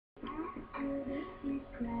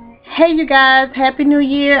Hey you guys, Happy New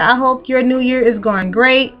Year. I hope your New Year is going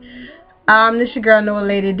great. This is your girl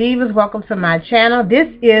Nolaladydivas. Welcome to my channel. This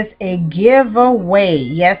is a giveaway.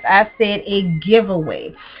 Yes, I said a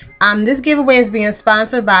giveaway. This giveaway is being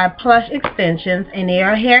sponsored by Plush Extensions, and they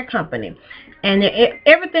are a hair company. And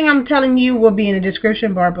everything I'm telling you will be in the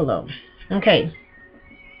description bar below. Okay.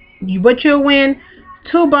 What you'll win,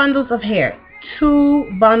 2 bundles of hair.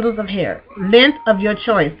 2 bundles of hair. Length of your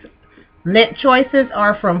choice. Length choices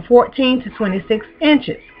are from 14 to 26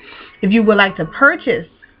 inches. If you would like to purchase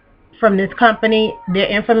from this company, their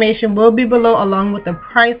information will be below along with the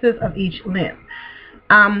prices of each length.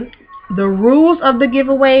 The rules of the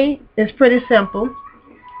giveaway is pretty simple,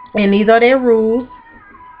 and these are their rules.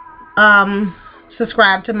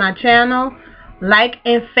 Subscribe to my channel, like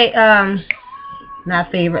and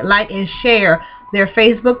like and share their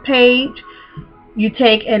Facebook page. You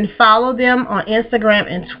take and follow them on Instagram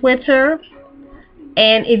and Twitter.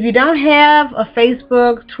 And if you don't have a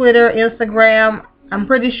Facebook, Twitter, Instagram, I'm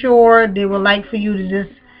pretty sure they would like for you to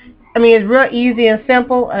just, it's real easy and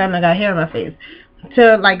simple. And I got hair on my face.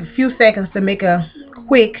 To like a few seconds to make a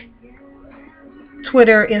quick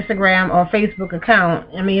Twitter, Instagram, or Facebook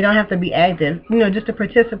account. You don't have to be active, just to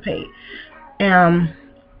participate.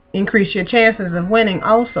 Increase your chances of winning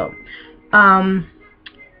also.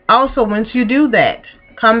 Also, once you do that,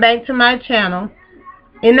 come back to my channel.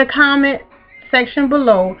 In the comment section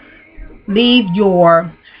below, leave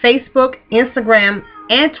your Facebook, Instagram,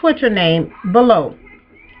 and Twitter name below.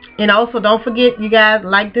 And also, don't forget, you guys,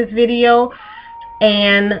 like this video.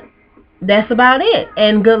 And that's about it.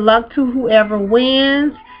 And good luck to whoever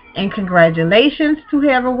wins. And congratulations to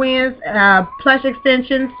whoever wins. Plush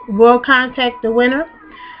Extensions will contact the winner.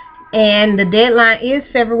 And the deadline is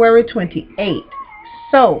February 28th.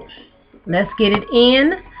 So, let's get it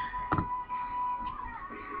in,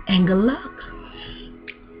 and good luck.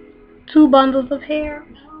 2 bundles of hair,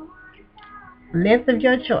 length of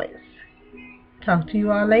your choice. Talk to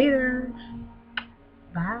you all later.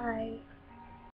 Bye.